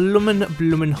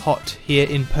bloomin' hot here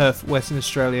in Perth, Western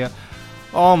Australia.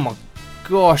 Oh my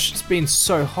gosh, it's been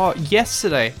so hot.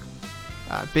 Yesterday,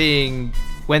 being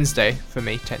Wednesday for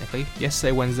me, technically,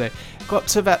 yesterday, Wednesday, got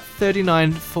to about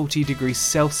 39, 40 degrees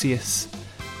Celsius.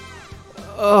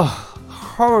 Ugh,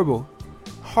 horrible,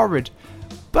 horrid.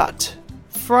 But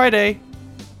Friday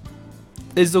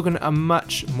is looking a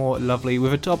much more lovely,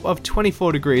 with a top of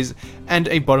 24 degrees and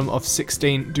a bottom of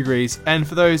 16 degrees. And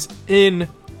for those in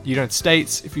the United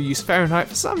States, if you use Fahrenheit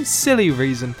for some silly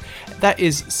reason, that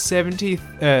is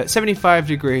 75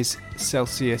 degrees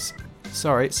Celsius.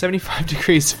 Sorry, 75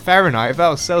 degrees Fahrenheit. If that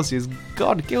was Celsius,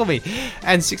 God kill me.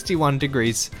 And 61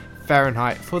 degrees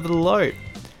Fahrenheit for the low.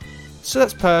 So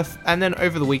that's Perth. And then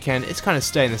over the weekend, it's kind of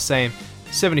staying the same.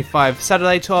 75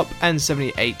 Saturday top and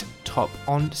 78 top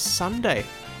on Sunday.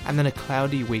 And then a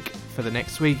cloudy week for the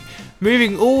next week.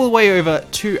 Moving all the way over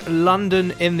to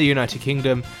London in the United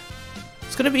Kingdom.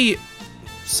 It's going to be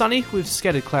sunny with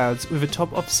scattered clouds with a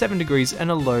top of 7 degrees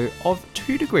and a low of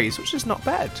 2 degrees, which is not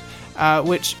bad.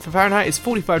 Which for Fahrenheit is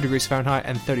 45 degrees Fahrenheit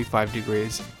and 35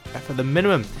 degrees for the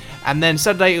minimum. And then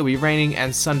Saturday it'll be raining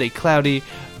and Sunday cloudy.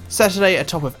 Saturday a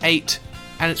top of 8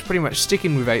 and it's pretty much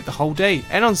sticking with 8 the whole day.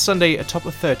 And on Sunday a top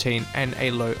of 13 and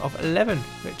a low of 11,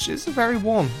 which is very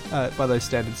warm by those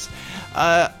standards.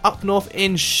 Up north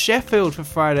in Sheffield for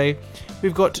Friday,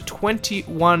 we've got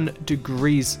 21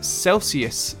 degrees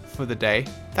Celsius for the day.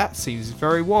 That seems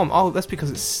very warm. Oh, that's because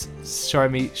it's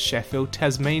showing me Sheffield,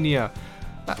 Tasmania.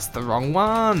 That's the wrong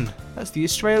one. That's the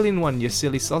Australian one, you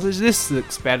silly sausage. This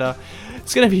looks better.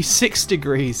 It's going to be 6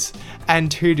 degrees and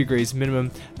 2 degrees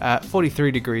minimum,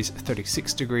 43 degrees,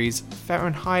 36 degrees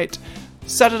Fahrenheit.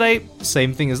 Saturday,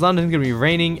 same thing as London, going to be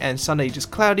raining, and Sunday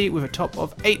just cloudy with a top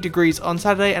of 8 degrees on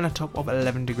Saturday and a top of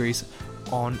 11 degrees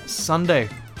on Sunday.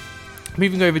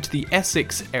 Moving over to the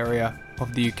Essex area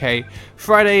of the UK,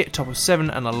 Friday, top of 7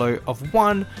 and a low of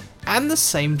 1. And the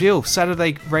same deal,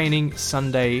 Saturday raining,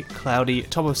 Sunday cloudy,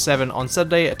 top of 7 on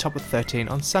Saturday, a top of 13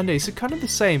 on Sunday. So kind of the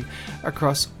same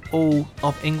across all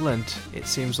of England, it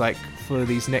seems like, for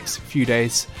these next few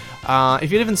days.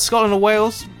 If you live in Scotland or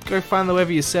Wales, go find the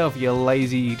weather yourself, you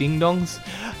lazy ding-dongs.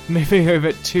 Moving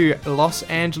over to Los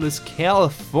Angeles,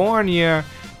 California,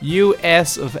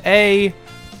 US of A.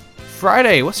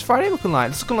 Friday, what's Friday looking like?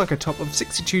 It's looking like a top of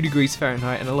 62 degrees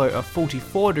Fahrenheit and a low of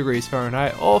 44 degrees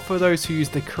Fahrenheit, or for those who use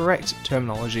the correct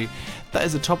terminology, that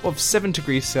is a top of 7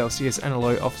 degrees Celsius and a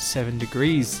low of 7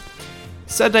 degrees.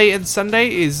 Saturday and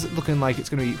Sunday is looking like it's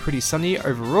going to be pretty sunny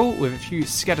overall, with a few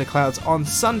scattered clouds on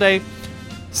Sunday.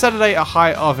 Saturday a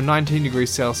high of 19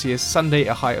 degrees Celsius, Sunday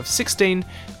a high of 16,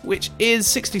 which is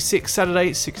 66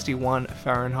 Saturday, 61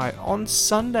 Fahrenheit on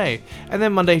Sunday. And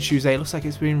then Monday, Tuesday, it looks like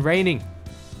it's been raining.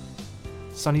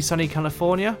 Sunny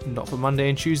California, not for Monday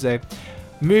and Tuesday.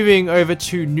 Moving over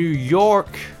to New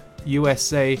York,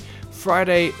 USA,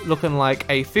 Friday looking like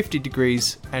a 50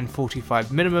 degrees and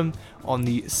 45 minimum on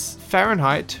the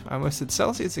Fahrenheit, I almost said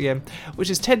Celsius again,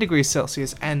 which is 10 degrees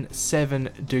Celsius and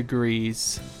 7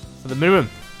 degrees for the minimum.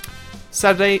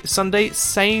 Saturday, Sunday,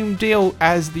 same deal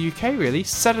as the UK really.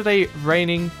 Saturday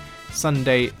raining,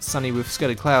 Sunday sunny with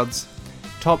scattered clouds.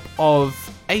 Top of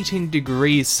 18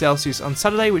 degrees Celsius on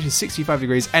Saturday, which is 65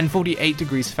 degrees, and 48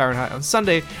 degrees Fahrenheit on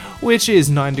Sunday, which is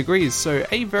 9 degrees. So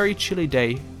a very chilly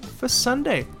day for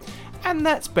Sunday. And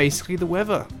that's basically the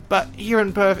weather. But here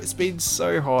in Perth, it's been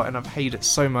so hot and I've hated it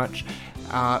so much.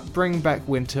 Bring back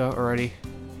winter already.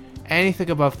 Anything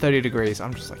above 30 degrees,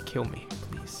 I'm just like, kill me,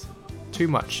 please. Too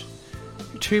much.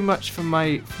 Too much for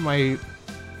my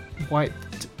white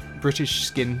British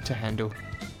skin to handle.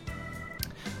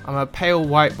 I'm a pale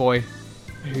white boy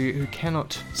who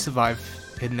cannot survive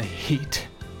in the heat.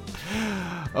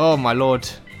 Oh my lord.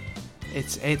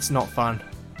 It's not fun.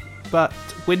 But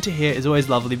winter here is always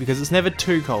lovely because it's never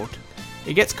too cold.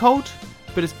 It gets cold,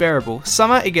 but it's bearable.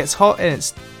 Summer, it gets hot and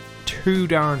it's too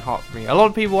darn hot for me. A lot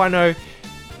of people I know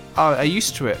are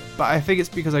used to it, but I think it's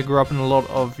because I grew up in a lot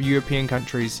of European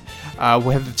countries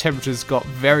where the temperatures got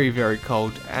very, very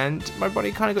cold, and my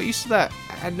body kind of got used to that,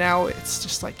 and now it's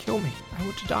just like, kill me, I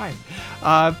want to die.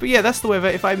 But yeah, that's the weather.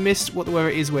 If I missed what the weather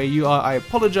is where you are, I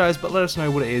apologize, but let us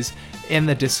know what it is in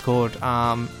the Discord.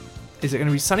 Is it going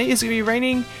to be sunny? Is it going to be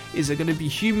raining? Is it going to be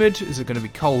humid? Is it going to be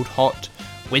cold, hot,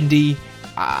 windy,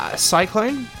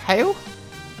 cyclone, hail?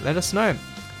 let us know.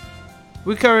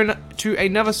 We're going to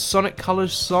another Sonic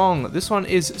Colors song. This one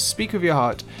is Speak With Your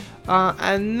Heart.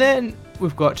 And then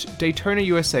we've got Daytona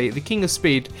USA, The King of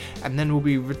Speed. And then we'll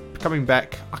be coming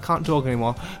back. I can't talk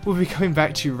anymore. We'll be coming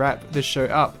back to wrap the show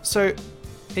up. So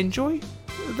enjoy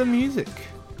the music.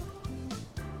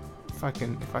 If I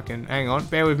can hang on.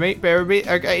 Bear with me.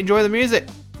 Okay, enjoy the music.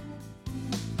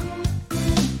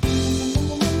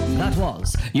 That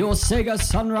was your Sega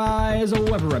Sunrise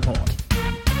Weather Report.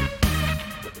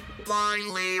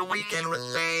 Finally, we can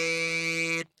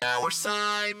relate. Now we're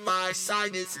side by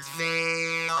side, this is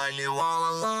fate. I knew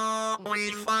all along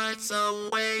we'd find some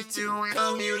way to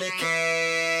communicate.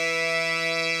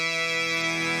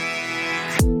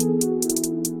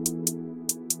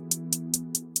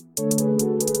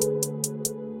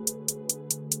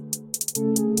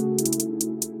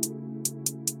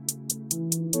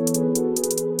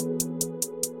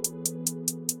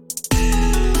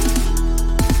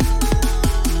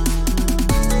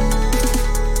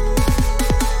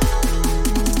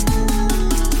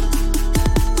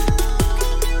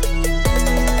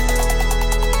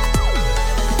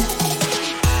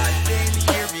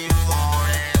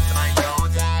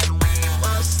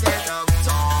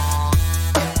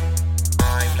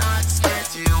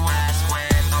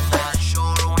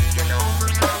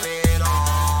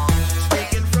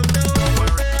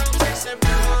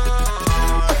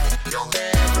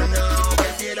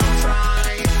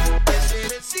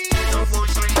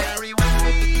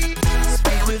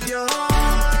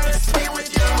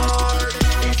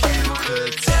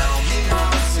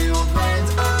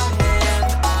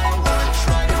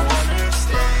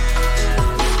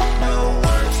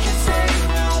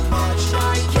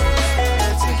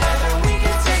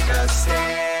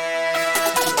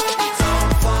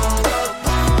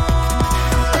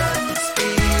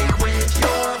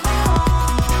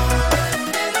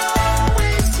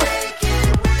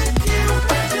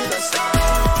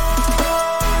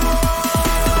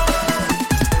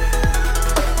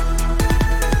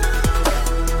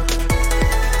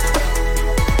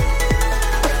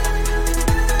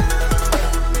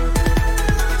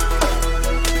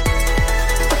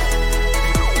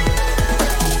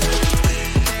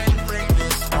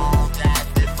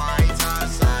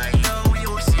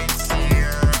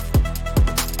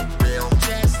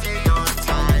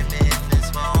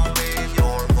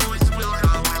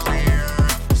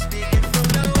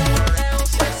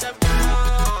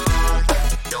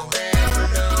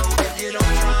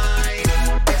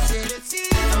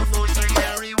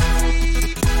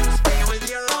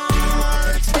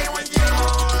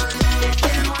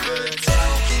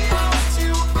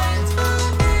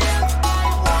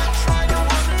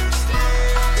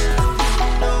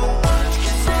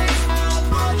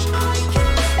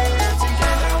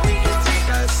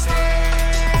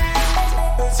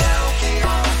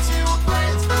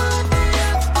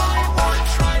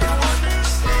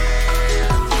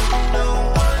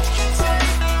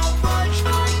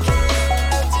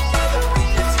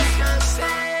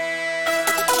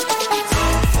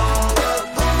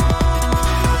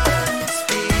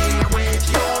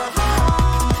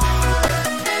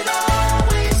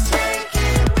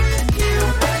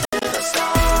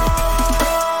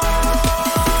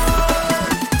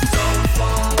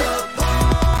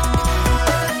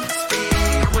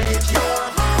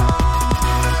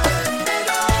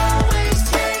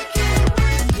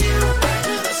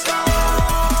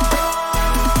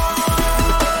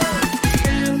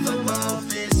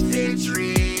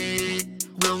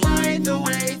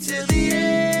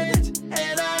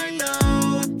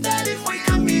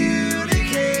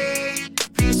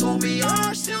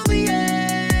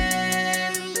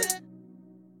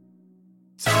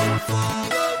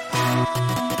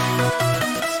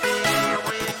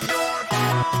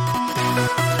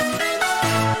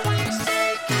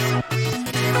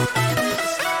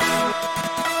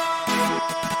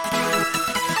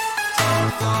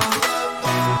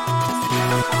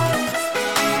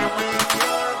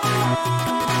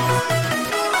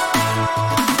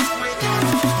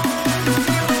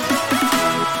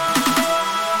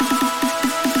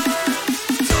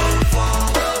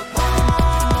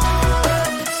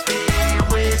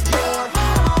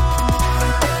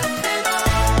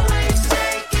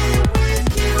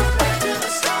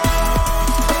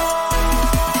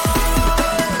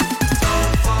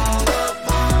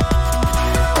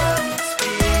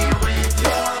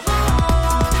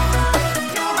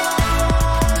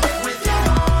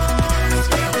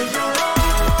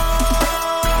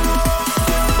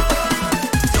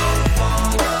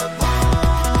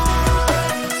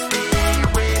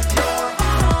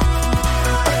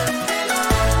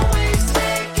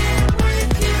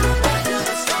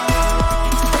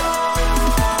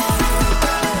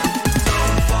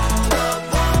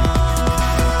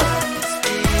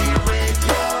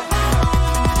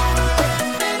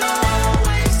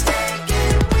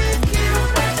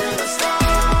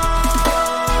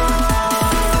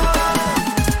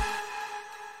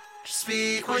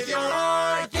 speak with your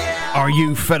heart, yeah. Are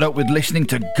you fed up with listening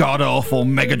to god-awful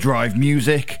Mega Drive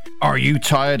music? Are you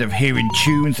tired of hearing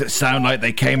tunes that sound like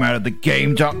they came out of the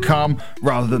Game.com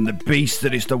rather than the beast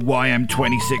that is the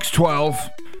YM2612?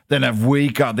 Then have we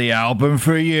got the album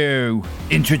for you.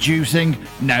 Introducing,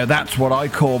 now that's what I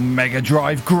call Mega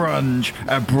Drive Grunge,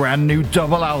 a brand new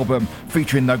double album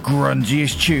featuring the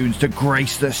grungiest tunes to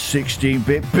grace the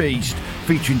 16-bit beast,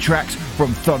 featuring tracks from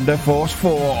Thunder Force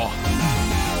 4.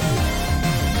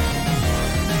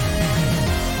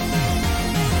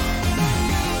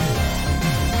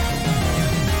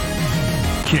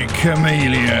 Kid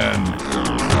Chameleon.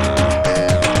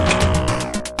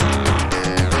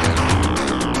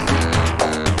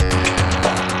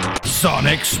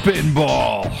 Sonic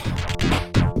Spinball.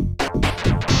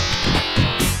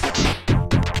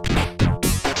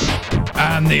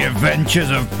 And the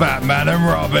Adventures of Batman and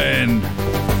Robin.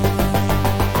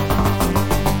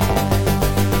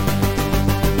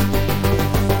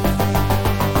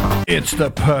 It's the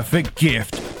perfect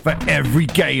gift for every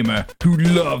gamer who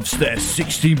loves their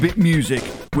 16-bit music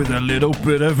with a little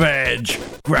bit of edge.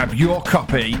 Grab your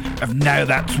copy of Now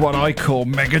That's What I Call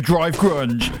Mega Drive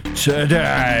Grunge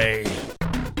today.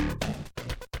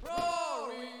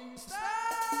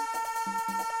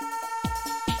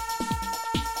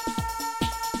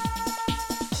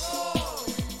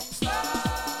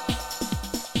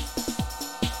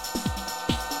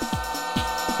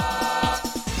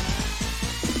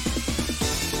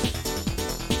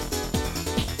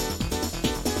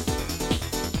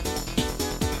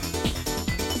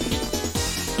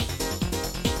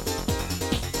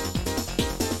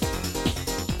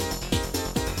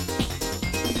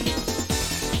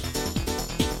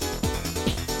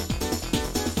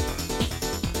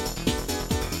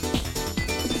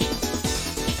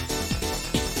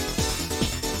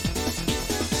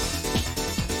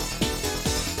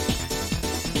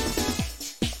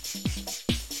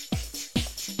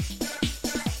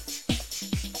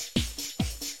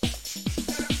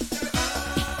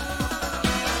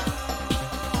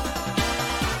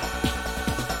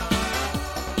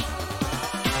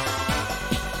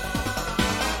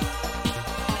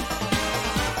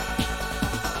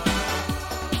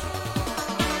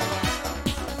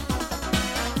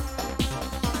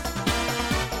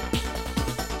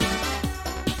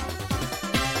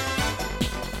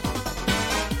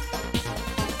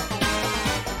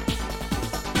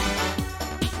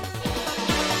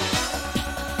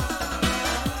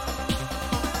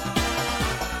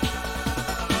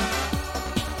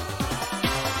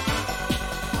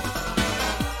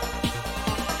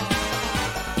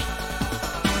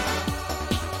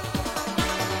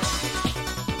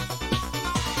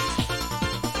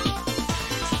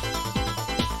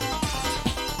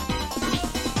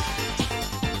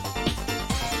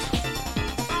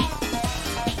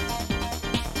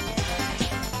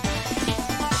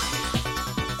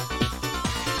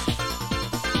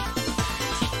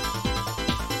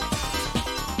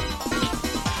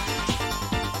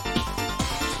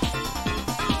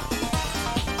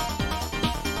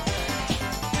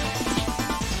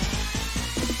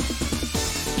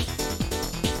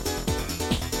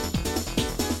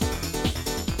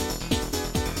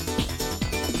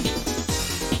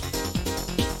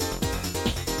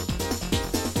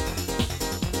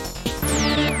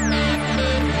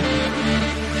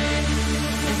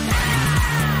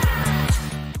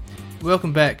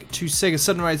 Welcome back to Sega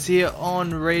Sunrise here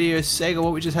on Radio Sega.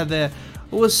 What we just had there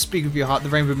was Speak of Your Heart, the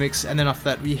Rainbow Mix, and then after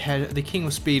that we had The King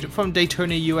of Speed from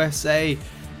Daytona, USA.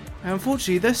 And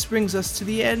unfortunately, this brings us to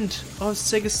the end of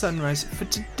Sega Sunrise for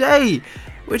today,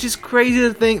 which is crazy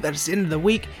to think that it's the end of the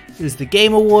week. It was the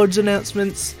Game Awards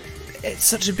announcements. It's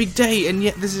such a big day, and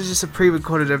yet this is just a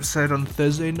pre-recorded episode on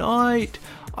Thursday night.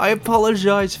 I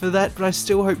apologise for that, but I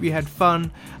still hope you had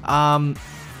fun.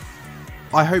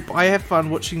 I hope I have fun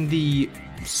watching the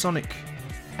Sonic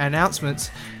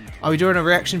announcements. I'll be doing a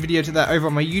reaction video to that over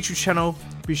on my YouTube channel.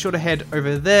 Be sure to head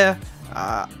over there.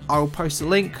 I'll post a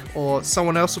link, or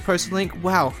someone else will post a link.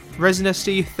 Wow,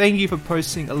 ResinSD, thank you for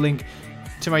posting a link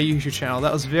to my YouTube channel.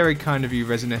 That was very kind of you,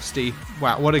 ResinSD.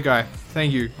 Wow, what a guy.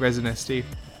 Thank you, ResinSD.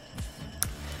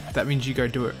 That means you go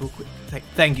do it real quick.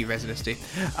 Thank you,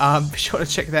 ResinSD. Be sure to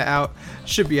check that out.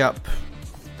 Should be up,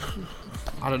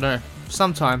 I don't know,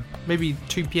 sometime. Maybe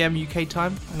 2 PM UK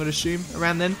time, I'm going to assume,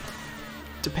 around then.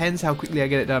 Depends how quickly I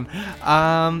get it done.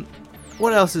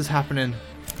 What else is happening?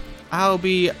 I'll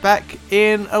be back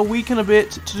in a week and a bit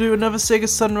to do another Sega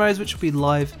Sunrise, which will be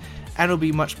live, and it'll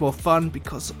be much more fun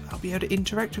because I'll be able to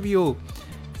interact with you all.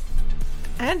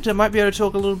 And I might be able to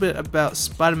talk a little bit about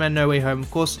Spider-Man No Way Home. Of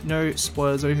course, no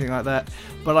spoilers or anything like that.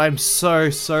 But I'm so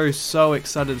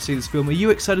excited to see this film. Are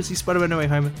you excited to see Spider-Man No Way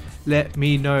Home? Let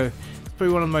me know. It's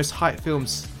probably one of the most hyped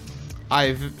films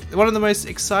one of the most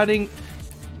exciting...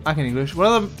 I can English.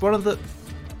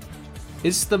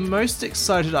 It's the most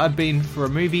excited I've been for a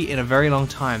movie in a very long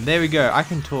time. There we go. I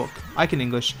can talk. I can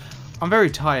English. I'm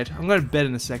very tired. I'm going to bed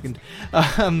in a second.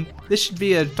 This should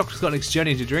be a Dr. Scott Nick's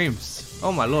Journey to Dreams.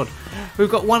 Oh my lord.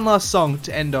 We've got one last song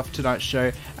to end off tonight's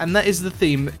show, and that is the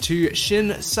theme to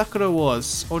Shin Sakura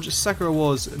Wars, or just Sakura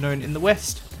Wars known in the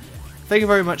West. Thank you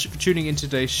very much for tuning in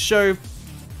today's show.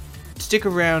 Stick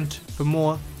around for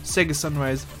more Sega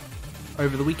Sunrise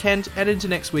over the weekend and into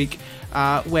next week,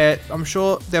 where I'm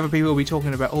sure the other people will be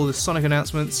talking about all the Sonic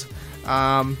announcements.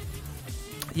 Yeah,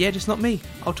 just not me.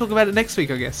 I'll talk about it next week,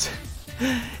 I guess.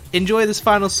 Enjoy this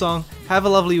final song, have a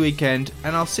lovely weekend,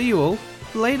 and I'll see you all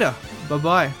later.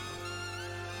 Bye-bye.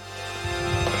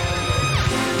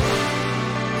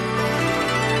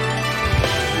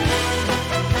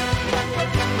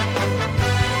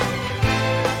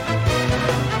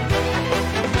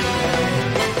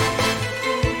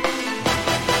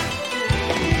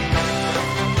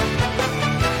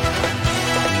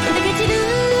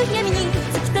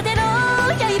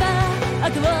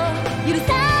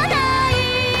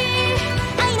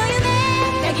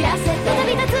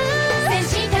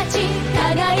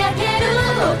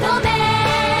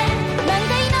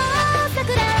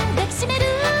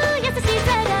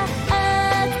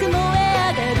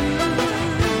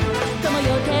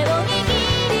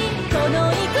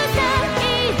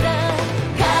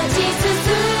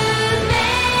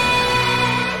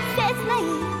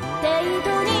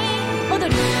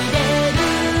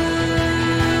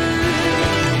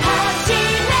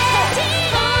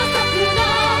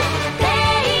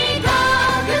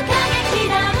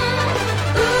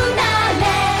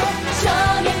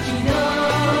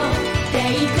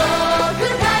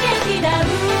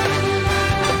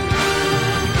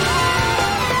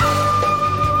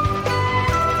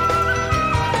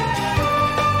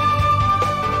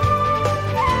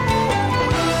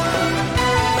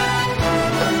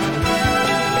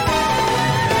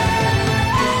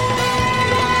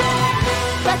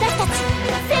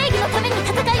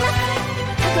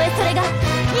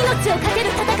 命をかける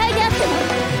戦いであっても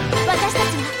私たちは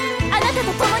あなたと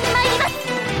共に参ります。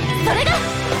それが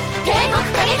帝国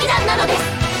歌劇団なのです。